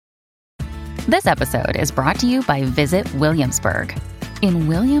This episode is brought to you by Visit Williamsburg. In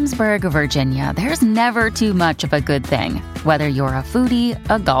Williamsburg, Virginia, there's never too much of a good thing. Whether you're a foodie,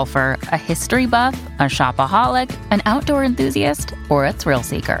 a golfer, a history buff, a shopaholic, an outdoor enthusiast, or a thrill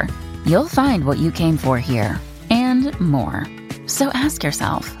seeker, you'll find what you came for here and more. So ask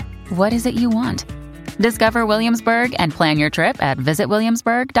yourself, what is it you want? Discover Williamsburg and plan your trip at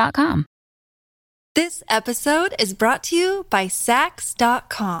visitwilliamsburg.com. This episode is brought to you by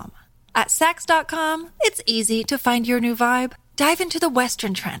Sax.com. At Sax.com, it's easy to find your new vibe. Dive into the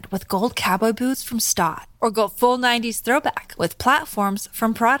Western trend with gold cowboy boots from Stott, or go full 90s throwback with platforms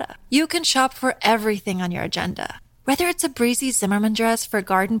from Prada. You can shop for everything on your agenda, whether it's a breezy Zimmermann dress for a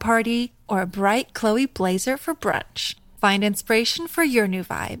garden party or a bright Chloe blazer for brunch. Find inspiration for your new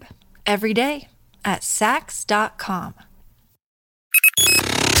vibe every day at Sax.com.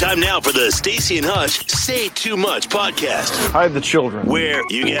 Time now for the Staci and Hutch Say Too Much podcast. Hide the children. Where,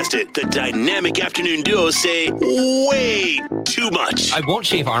 you guessed it, the dynamic afternoon duo say way too much. I won't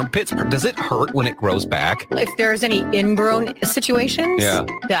shave armpits. Does it hurt when it grows back? If there's any ingrown situations,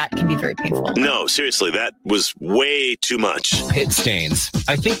 that can be very painful. No, seriously, that was way too much. Pit stains.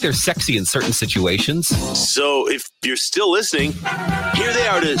 I think they're sexy in certain situations. So if you're still listening, here they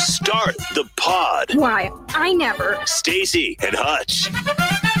are to start the pod. Why, I never. Staci and Hutch.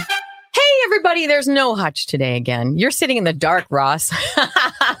 Hey, everybody, there's no Hutch today again. You're sitting in the dark, Ross.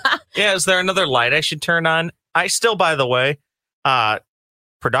 Yeah, is there another light I should turn on? I still, by the way,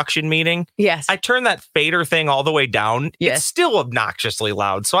 production meeting. Yes. I turned that fader thing all the way down. Yes. It's still obnoxiously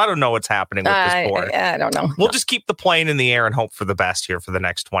loud, so I don't know what's happening with this board. I don't know. We'll just keep the plane in the air and hope for the best here for the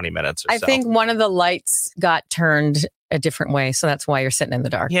next 20 minutes or so. I think one of the lights got turned a different way, so that's why you're sitting in the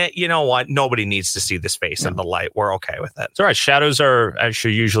dark. Yeah, you know what? Nobody needs to see this face in the light. We're okay with it. It's all right. Shadows are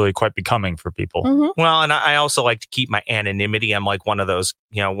actually usually quite becoming for people. Mm-hmm. Well, and I also like to keep my anonymity. I'm like one of those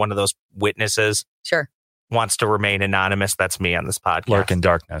witnesses. Sure. Wants to remain anonymous. That's me on this podcast. Lurk in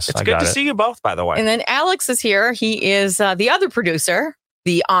darkness. It's good to see you both, by the way. And then Alex is here. He is the other producer,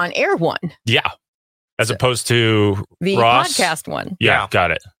 the on-air one. Yeah. As opposed to the Ross. Podcast one. Yeah,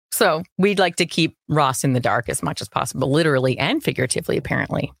 got it. So we'd like to keep Ross in the dark as much as possible, literally and figuratively,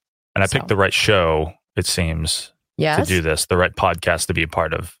 apparently. And I picked the right show, it seems, to do this, the right podcast to be a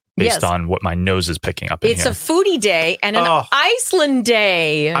part of, based on what my nose is picking up. It's a foodie day and an Iceland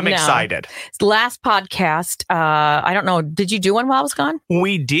day. I'm excited. It's the last podcast. I don't know. Did you do one while I was gone?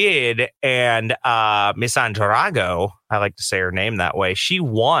 We did. And Miss Andrago, I like to say her name that way, she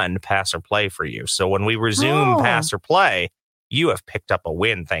won Pass or Play for you. So when we resume Pass or Play, you have picked up a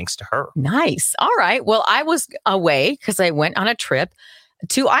win thanks to her. Nice. All right. Well, I was away because I went on a trip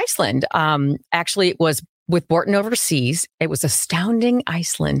to Iceland. Actually, it was with Borton Overseas. It was Astounding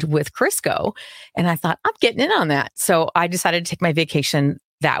Iceland with Crisco. And I thought, I'm getting in on that. So I decided to take my vacation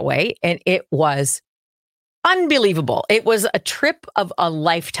that way. And it was unbelievable. It was a trip of a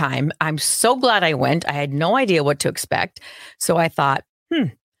lifetime. I'm so glad I went. I had no idea what to expect. So I thought,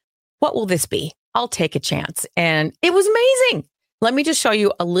 what will this be? I'll take a chance. And it was amazing. Let me just show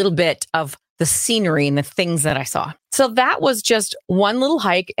you a little bit of the scenery and the things that I saw. So that was just one little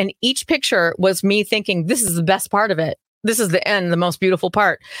hike. And each picture was me thinking, this is the best part of it. This is the end, the most beautiful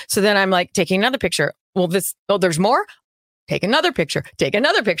part. So then I'm like taking another picture. Well, there's more. Take another picture. Take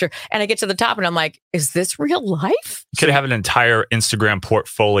another picture. And I get to the top and I'm like, is this real life? You could have an entire Instagram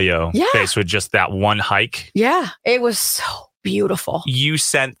portfolio based with just that one hike. Yeah, it was so beautiful. You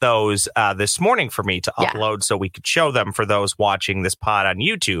sent those this morning for me to upload so we could show them for those watching this pod on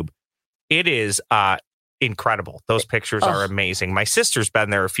YouTube. It is incredible. Those pictures are amazing. My sister's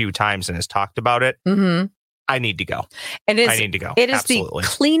been there a few times and has talked about it. Mm-hmm. I need to go. I need to go. It is the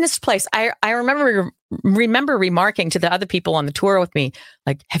cleanest place. I remember remarking to the other people on the tour with me,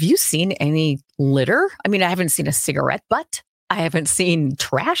 like, have you seen any litter? I mean, I haven't seen a cigarette butt. I haven't seen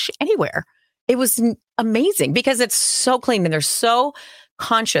trash anywhere. It was amazing because it's so clean and they're so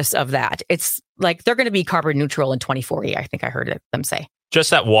conscious of that. It's like they're going to be carbon neutral in 2040. I think I heard them say.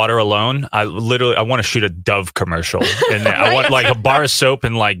 Just that water alone, I want to shoot a Dove commercial in there. I want like a bar of soap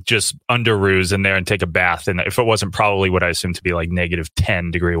and like just underoos in there and take a bath. And if it wasn't probably what I assumed to be like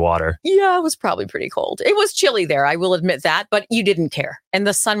 -10-degree water. Yeah, it was probably pretty cold. It was chilly there. I will admit that, but you didn't care. And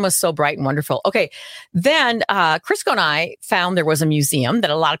the sun was so bright and wonderful. Okay. Then Crisco and I found there was a museum that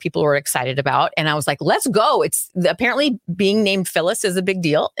a lot of people were excited about. And I was like, let's go. It's apparently being named Phyllis is a big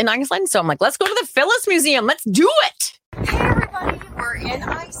deal in Iceland. So I'm like, let's go to the Phyllis Museum. Let's do it. Hey, everybody. We're in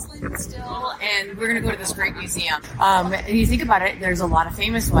Iceland still, and we're going to go to this great museum. And you think about it, there's a lot of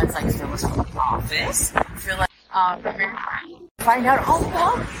famous ones like Phyllis Office. Phyllis, find out all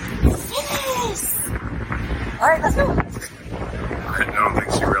about Phyllis. All right, let's go. I don't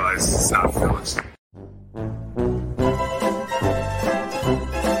think she realizes It's not Phyllis.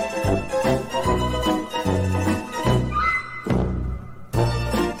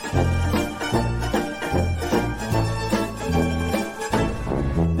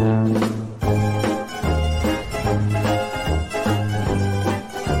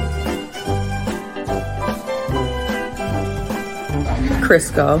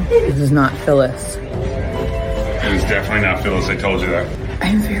 Crisco. This is not Phyllis. It is definitely not Phyllis. I told you that.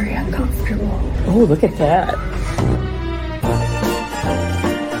 I'm very uncomfortable. Oh, look at that.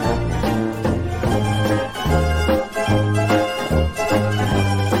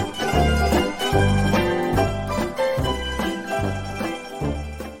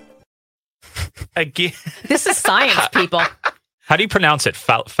 Again, This is science, people. How do you pronounce it?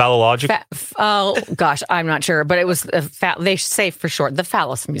 Phallologic? Oh, gosh, I'm not sure. But it was, they say for short, the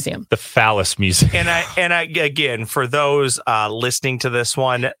Phallus Museum. The Phallus Museum. and I again, for those listening to this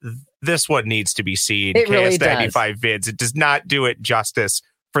one needs to be seen. It really KS95 vids. It does not do it justice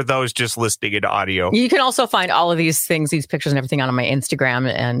for those just listening in audio. You can also find all of these things, these pictures and everything on my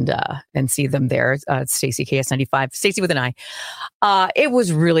Instagram and see them there. It's Staci KS95, Staci with an I. It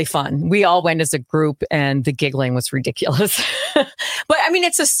was really fun. We all went as a group and the giggling was ridiculous. But I mean,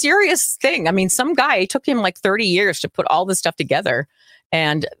 it's a serious thing. I mean, some guy, it took him like 30 years to put all this stuff together.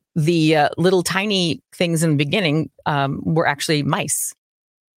 And the little tiny things in the beginning were actually mice.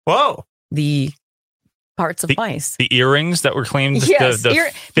 Whoa. The parts of mice. The earrings that were claimed, yes,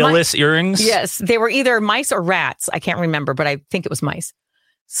 the Phyllis earrings? Yes, they were either mice or rats. I can't remember, but I think it was mice.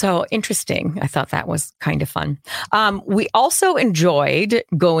 So interesting. I thought that was kind of fun. We also enjoyed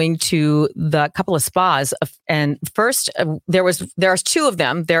going to the couple of spas. And first, there's two of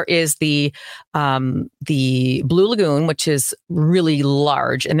them. There is the Blue Lagoon, which is really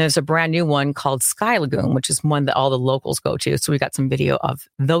large, and there's a brand new one called Sky Lagoon, which is one that all the locals go to. So we got some video of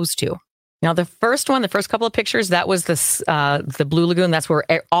those two. Now, the first couple of pictures, that was the Blue Lagoon. That's where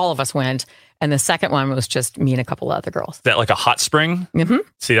all of us went. And the second one was just me and a couple of other girls. Is that like a hot spring? Mm-hmm.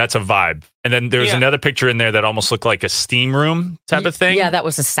 See, that's a vibe. And then there's another picture in there that almost looked like a steam room type of thing. Yeah, that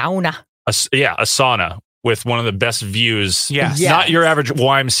was a sauna. A sauna with one of the best views. Yes. Not your average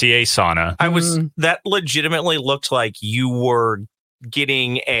YMCA sauna. That legitimately looked like you were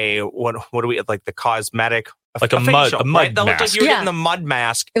getting what do we, like the cosmetic, like a mud right? That mask. looked like you were getting the mud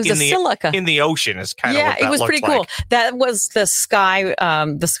mask. It was silica in the ocean. Is kind of what that it was pretty cool. like. That was the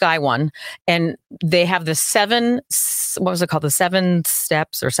sky one, and they have the 7. What was it called? The 7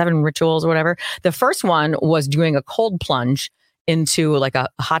 steps or 7 rituals or whatever. The first one was doing a cold plunge into like a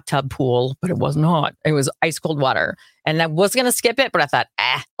hot tub pool, but it wasn't hot. It was ice cold water, and I was gonna skip it, but I thought,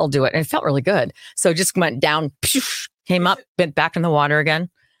 I'll do it, and it felt really good. So just went down, came up, went back in the water again.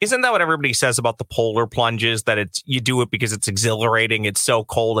 Isn't that what everybody says about the polar plunges? That you do it because it's exhilarating. It's so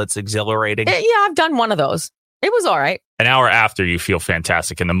cold, it's exhilarating. Yeah, I've done one of those. It was all right. An hour after, you feel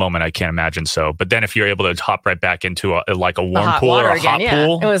fantastic. In the moment, I can't imagine so. But then if you're able to hop right back into a warm pool or a hot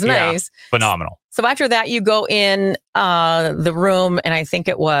pool, it was nice. Phenomenal. So after that, you go in the room, and I think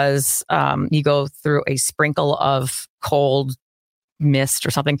it was you go through a sprinkle of cold mist or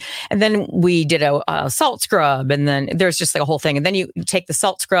something, and then we did a salt scrub, and then there's just like a whole thing, and then you take the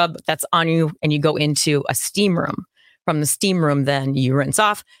salt scrub that's on you and you go into a steam room. From the steam room, then you rinse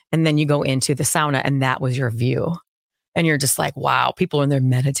off, and then you go into the sauna, and that was your view. And you're just like, wow, people are in there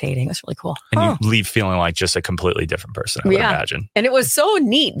meditating. It's really cool. And you leave feeling like just a completely different person, I would imagine. And it was so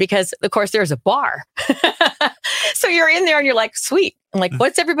neat because, of course, there's a bar. So you're in there and you're like, sweet. I'm like,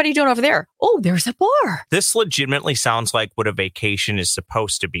 what's everybody doing over there? Oh, there's a bar. This legitimately sounds like what a vacation is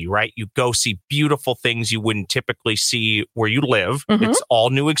supposed to be, right? You go see beautiful things you wouldn't typically see where you live. Mm-hmm. It's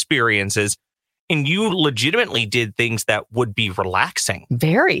all new experiences. And you legitimately did things that would be relaxing.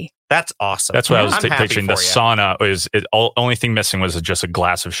 Very. That's awesome. That's what I was I'm happy picturing. The for you. sauna only thing missing was just a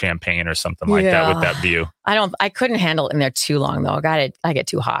glass of champagne or something like that with that view. I couldn't handle it in there too long though. I get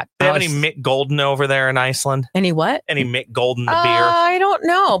too hot. Do they have any Mick Golden over there in Iceland? Any what? Any Mick Golden the beer? I don't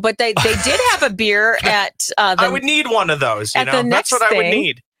know, but they did have a beer at. I would need one of those. You know, that's what I would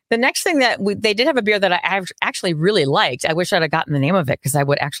need. The next thing that they did have a beer that I actually really liked. I wish I'd have gotten the name of it because I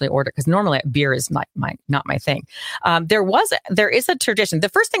would actually order it because normally beer is not my thing. There is a tradition. The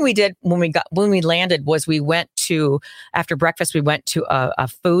first thing we did when we landed was we went to, after breakfast, we went to a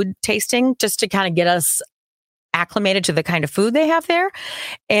food tasting just to kind of get us acclimated to the kind of food they have there.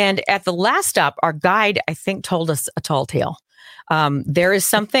 And at the last stop, our guide, I think, told us a tall tale. There is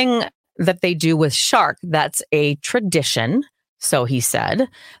something that they do with shark that's a tradition. So he said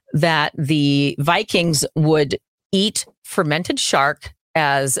that the Vikings would eat fermented shark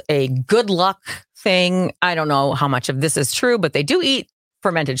as a good luck thing. I don't know how much of this is true, but they do eat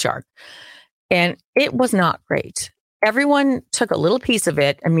fermented shark. And it was not great. Everyone took a little piece of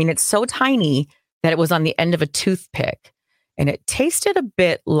it. I mean, it's so tiny that it was on the end of a toothpick. And it tasted a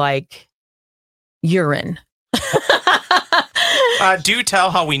bit like urine. Do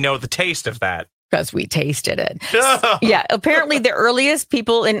tell how we know the taste of that. Because we tasted it. Yeah, apparently the earliest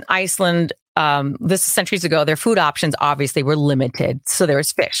people in Iceland, this is centuries ago, their food options obviously were limited. So there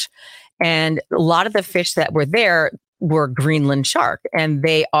was fish. And a lot of the fish that were there were Greenland shark. And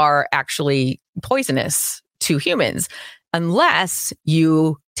they are actually poisonous to humans unless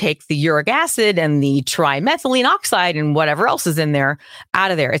you take the uric acid and the trimethylene oxide and whatever else is in there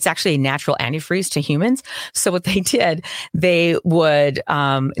out of there. It's actually a natural antifreeze to humans. So what they did, they would,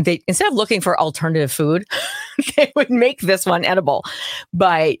 instead of looking for alternative food, they would make this one edible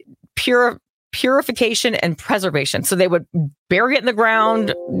by purification and preservation. So they would bury it in the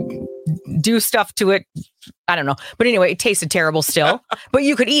ground, do stuff to it. I don't know. But anyway, it tasted terrible still, but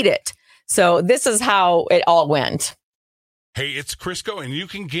you could eat it. So this is how it all went. Hey, it's Crisco, and you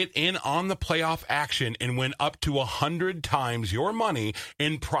can get in on the playoff action and win up to 100 times your money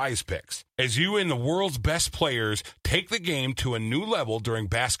in Prize Picks. As you and the world's best players take the game to a new level during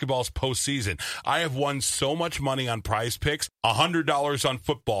basketball's postseason. I have won so much money on Prize Picks, $100 on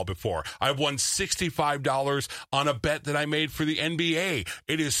football before. I've won $65 on a bet that I made for the NBA.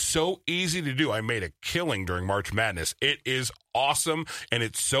 It is so easy to do. I made a killing during March Madness. It is awesome, and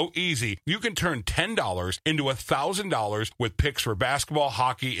it's so easy. You can turn $10 into $1,000 with picks for basketball,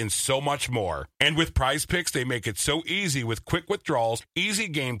 hockey, and so much more. And with Prize Picks, they make it so easy with quick withdrawals, easy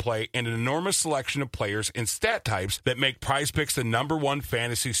gameplay, and an enormous selection of players and stat types that make Prize Picks the #1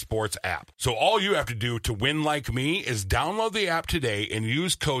 fantasy sports app. So all you have to do to win like me is download the app today and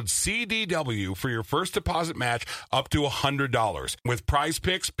use code CDW for your first deposit match up to $100. With Prize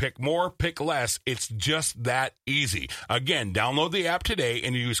Picks, pick more, pick less. It's just that easy. Again, download the app today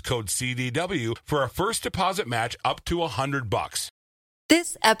and use code CDW for a first deposit match up to $100.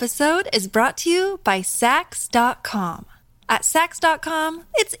 This episode is brought to you by Sax.com. At Sax.com,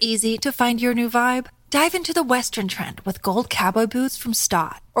 it's easy to find your new vibe. Dive into the Western trend with gold cowboy boots from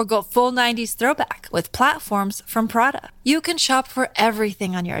Staci, or go full 90s throwback with platforms from Prada. You can shop for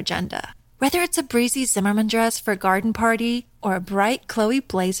everything on your agenda, whether it's a breezy Zimmermann dress for a garden party or a bright Chloe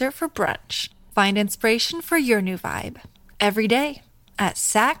blazer for brunch. Find inspiration for your new vibe every day at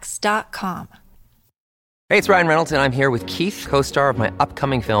Sax.com. Hey, it's Ryan Reynolds, and I'm here with Keith, co-star of my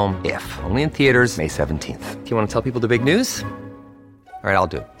upcoming film, If, only in theaters May 17th. Do you want to tell people the big news? All right, I'll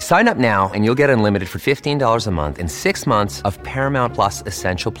do it. Sign up now and you'll get unlimited for $15 a month and 6 months of Paramount Plus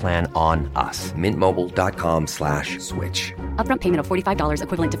Essential Plan on us. MintMobile.com/switch. Upfront payment of $45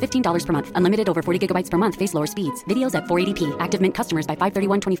 equivalent to $15 per month. Unlimited over 40 gigabytes per month. Face lower speeds. Videos at 480p. Active Mint customers by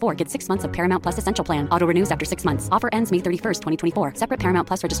 531.24 get 6 months of Paramount Plus Essential Plan. Auto renews after 6 months. Offer ends May 31st, 2024. Separate Paramount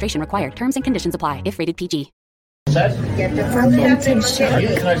Plus registration required. Terms and conditions apply if rated PG. Set. Fermented shark.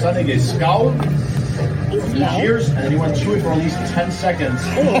 Can I something is scout? Cheers, and then you want to chew it for at least 10 seconds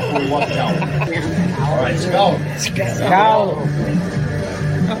before you walk it out. All right, scout. Scout.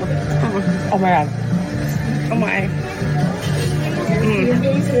 Oh my god. Oh my.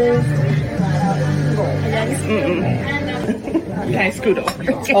 Guys, scoot over.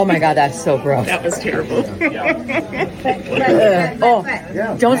 Oh my god, that's so gross. That was terrible.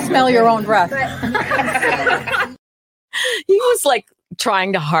 Don't smell your own breath. He was like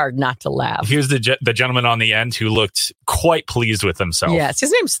trying hard not to laugh. Here's the gentleman on the end who looked quite pleased with himself. Yes,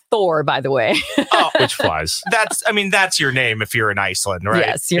 his name's Thor, by the way. Which flies. That's your name if you're in Iceland, right?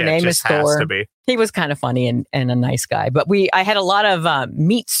 Yes, your name is Thor. Has to be. He was kind of funny and a nice guy. But I had a lot of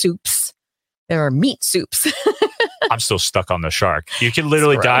meat soups. There are meat soups. I'm still stuck on the shark. You can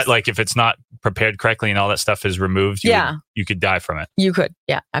literally die, like if it's not prepared correctly and all that stuff is removed, you could die from it. You could.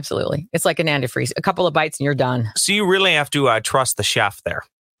 Yeah, absolutely. It's like an antifreeze. A couple of bites and you're done. So you really have to trust the chef there.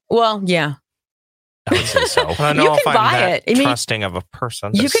 Well, yeah. I would say so. I don't know if I'm that it. trusting of a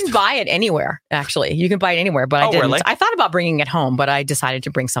person. You can buy it anywhere, actually. You can buy it anywhere, but I didn't. Really? I thought about bringing it home, but I decided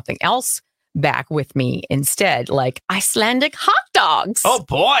to bring something else back with me instead, like Icelandic hot dogs. Oh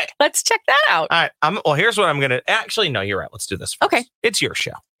boy. Let's check that out. All right. Well, here's what I'm going to actually, no, you're right. Let's do this first. Okay. It's your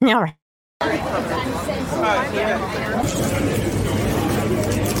show. All right.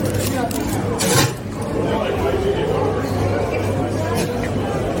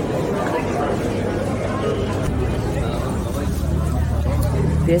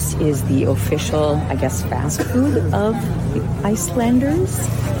 This is the official, I guess, fast food of the Icelanders.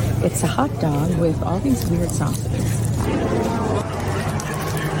 It's a hot dog with all these weird sausages.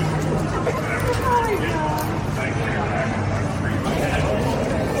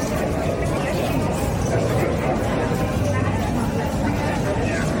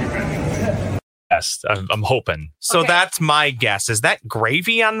 best. I'm hoping. So that's my guess. Is that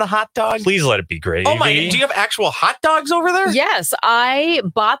gravy on the hot dog? Please let it be gravy. Oh my! Do you have actual hot dogs over there? Yes, I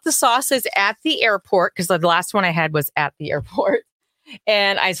bought the sauces at the airport because the last one I had was at the airport.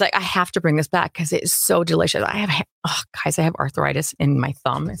 And I was like, I have to bring this back because it is so delicious. I have arthritis in my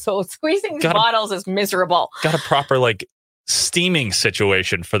thumb. So squeezing these bottles is miserable. Got a proper steaming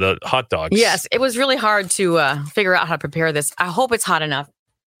situation for the hot dogs. Yes, it was really hard to figure out how to prepare this. I hope it's hot enough.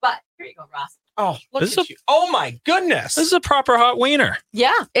 But here you go, Ross. Oh, look at you. Oh my goodness. This is a proper hot wiener.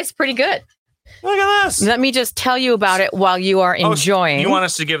 Yeah, it's pretty good. Look at this. Let me just tell you about it while you are enjoying. You want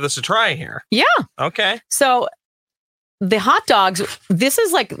us to give this a try here? Yeah. Okay. So the hot dogs, this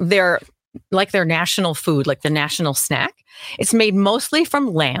is their national food, like the national snack. It's made mostly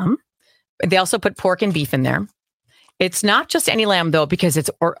from lamb. They also put pork and beef in there. It's not just any lamb, though, because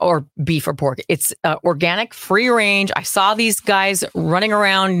it's or beef or pork. It's organic, free range. I saw these guys running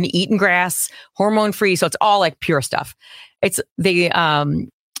around and eating grass, hormone free. So it's all pure stuff. They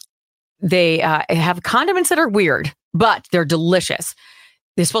have condiments that are weird, but they're delicious.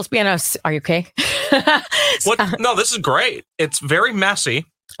 They're supposed to be on a. Are you okay? What? No, this is great. It's very messy.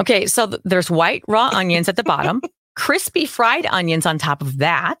 Okay, so there's white raw onions at the bottom, crispy fried onions on top of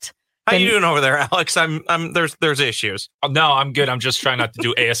that. How you doing over there, Alex? There's issues. Oh, no, I'm good. I'm just trying not to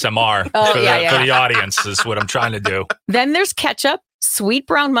do ASMR for the audience is what I'm trying to do. Then there's ketchup, sweet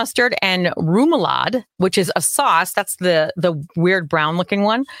brown mustard, and remoulade, which is a sauce. That's the weird brown looking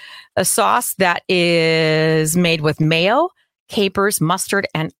one. A sauce that is made with mayo, capers, mustard,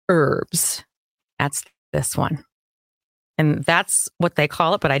 and herbs. That's this one. And that's what they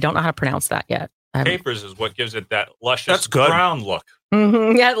call it, but I don't know how to pronounce that yet. Capers is what gives it that luscious brown look.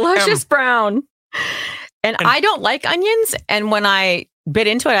 Mm-hmm. Yeah, luscious brown. And I don't like onions. And when I bit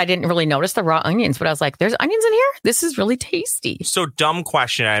into it, I didn't really notice the raw onions, but I was like, there's onions in here? This is really tasty. So dumb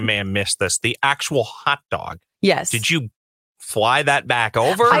question. I may have missed this. The actual hot dog. Yes. Did you fly that back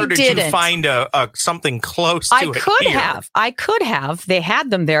over? Or did you find something close to it? I could have. They had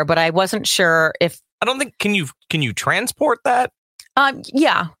them there, but I wasn't sure if. I don't think. Can you transport that?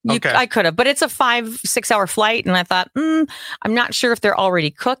 Yeah, I could have, but it's a 5-6 hour flight. And I thought, I'm not sure if they're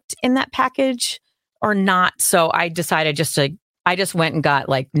already cooked in that package or not. So I decided I just went and got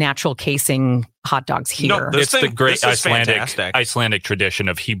natural casing hot dogs here. No, it's the great Icelandic tradition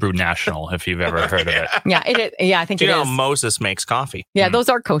of Hebrew National, if you've ever heard of it. Yeah, I think it is. You know, Moses makes coffee. Yeah, those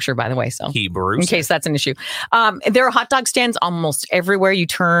are kosher, by the way. So Hebrew, in case that's an issue. There are hot dog stands almost everywhere you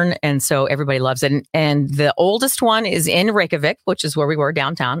turn, and so everybody loves it. And the oldest one is in Reykjavik, which is where we were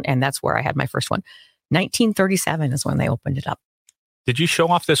downtown, and that's where I had my first one. 1937 is when they opened it up. Did you show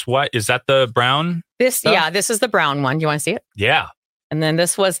off this? What is that? The brown? This is the brown one. You want to see it? Yeah. And then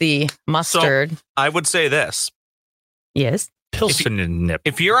this was the mustard. So I would say this. Yes. Pilsen and nip.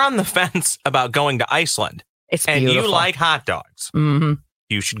 If you're on the fence about going to Iceland and you like hot dogs,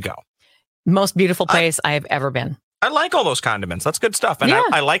 you should go. Most beautiful place I have ever been. I like all those condiments. That's good stuff. And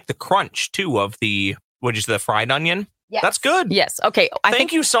I like the crunch, too, of the fried onion. Yes. That's good. Yes. Okay.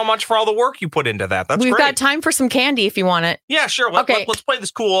 Thank you so much for all the work you put into that. That's We've great. got time for some candy if you want it. Yeah, sure. Let's play this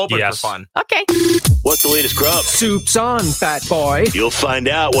cool open for fun. Okay. What's the latest grub? Soup's on, fat boy. You'll find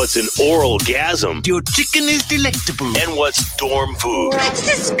out what's an oral gasm. Your chicken is delectable. And what's dorm food. That's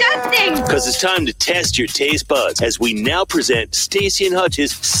disgusting. Because it's time to test your taste buds as we now present Staci and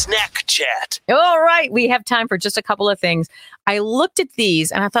Hutch's Snack Chat. All right. We have time for just a couple of things. I looked at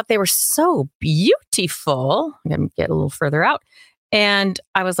these and I thought they were so beautiful. I'm going to get a little further out. And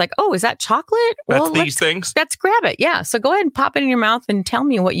I was like, oh, is that chocolate? That's these things? Let's grab it. Yeah. So go ahead and pop it in your mouth and tell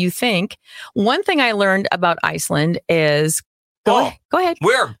me what you think. One thing I learned about Iceland is go ahead.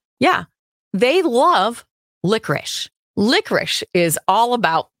 Where? Yeah. They love licorice. Licorice is all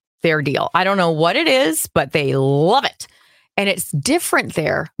about their deal. I don't know what it is, but they love it. And it's different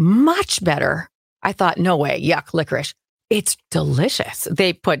there. Much better. I thought, no way. Yuck, licorice. It's delicious.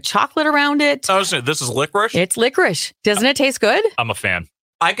 They put chocolate around it. Oh, so this is licorice? It's licorice. Doesn't it taste good? I'm a fan.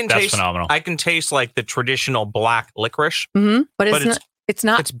 That's phenomenal. I can taste like the traditional black licorice. Mm-hmm. But it's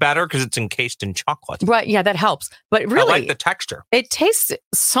not. It's better because it's encased in chocolate. Right. Yeah, that helps. But really, I like the texture. It tastes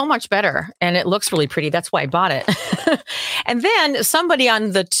so much better and it looks really pretty. That's why I bought it. And then somebody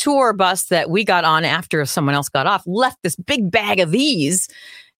on the tour bus that we got on after someone else got off left this big bag of these.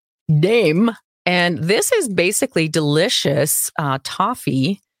 And this is basically delicious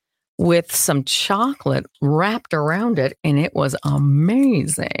toffee with some chocolate wrapped around it. And it was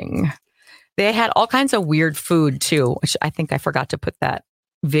amazing. They had all kinds of weird food, too, which I think I forgot to put that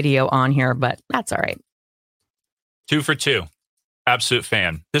video on here, but that's all right. 2 for 2. Absolute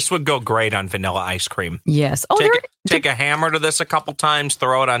fan. This would go great on vanilla ice cream. Yes. Oh, take a hammer to this a couple times,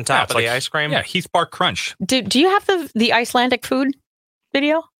 throw it on top of the ice cream. Yeah, Heath Bar Crunch. Do you have the Icelandic food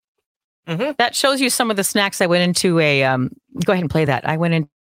video? Mm-hmm. That shows you some of the snacks. I went into go ahead and play that. I went in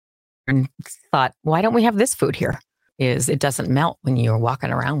and thought, why don't we have this food here? It doesn't melt when you're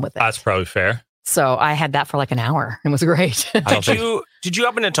walking around with it. That's probably fair. So I had that for like an hour. It was great. Did you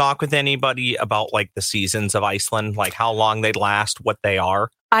happen to talk with anybody about like the seasons of Iceland, like how long they last, what they are?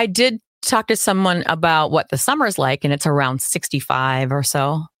 I did talk to someone about what the summer's like, and it's around 65 or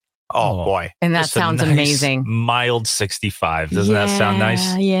so. Oh boy. And that Just a sounds nice, amazing. Mild 65. Doesn't that sound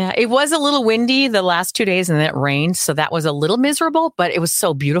nice? Yeah. It was a little windy the last 2 days and then it rained. So that was a little miserable, but it was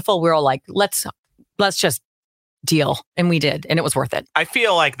so beautiful. We were all like, let's just deal. And we did. And it was worth it. I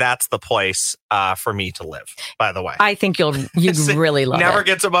feel like that's the place for me to live, by the way. I think you'd really love it. Never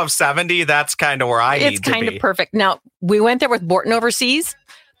gets above 70. That's kind of where I need to be. It's kind of perfect. Now, we went there with Borton Overseas.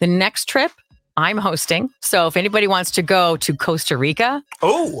 The next trip I'm hosting. So if anybody wants to go to Costa Rica.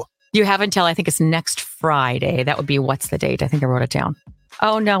 Oh. You have until I think it's next Friday. That would be, what's the date? I think I wrote it down.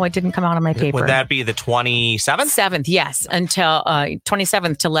 Oh, no, it didn't come out on my paper. Would that be the 27th? 7th, yes. Until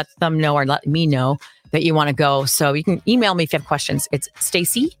 27th to let them know or let me know that you want to go. So you can email me if you have questions. It's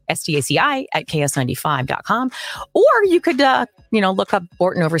Staci, Staci at ks95.com. Or you could, look up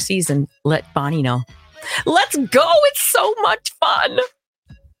Borton Overseas and let Bonnie know. Let's go. It's so much fun.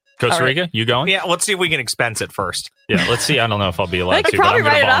 Costa Rica, you going? Yeah, let's see if we can expense it first. Yeah, let's see. I don't know if I'll be allowed I could to. probably but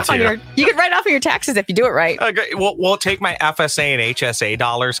I'm write it gonna off on you could write off on your taxes if you do it right. Okay, we'll take my FSA and HSA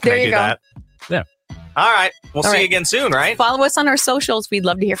dollars. Can There I you do go. that? Yeah. All right. We'll All see right. you again soon, right? Follow us on our socials. We'd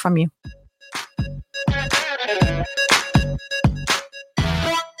love to hear from you.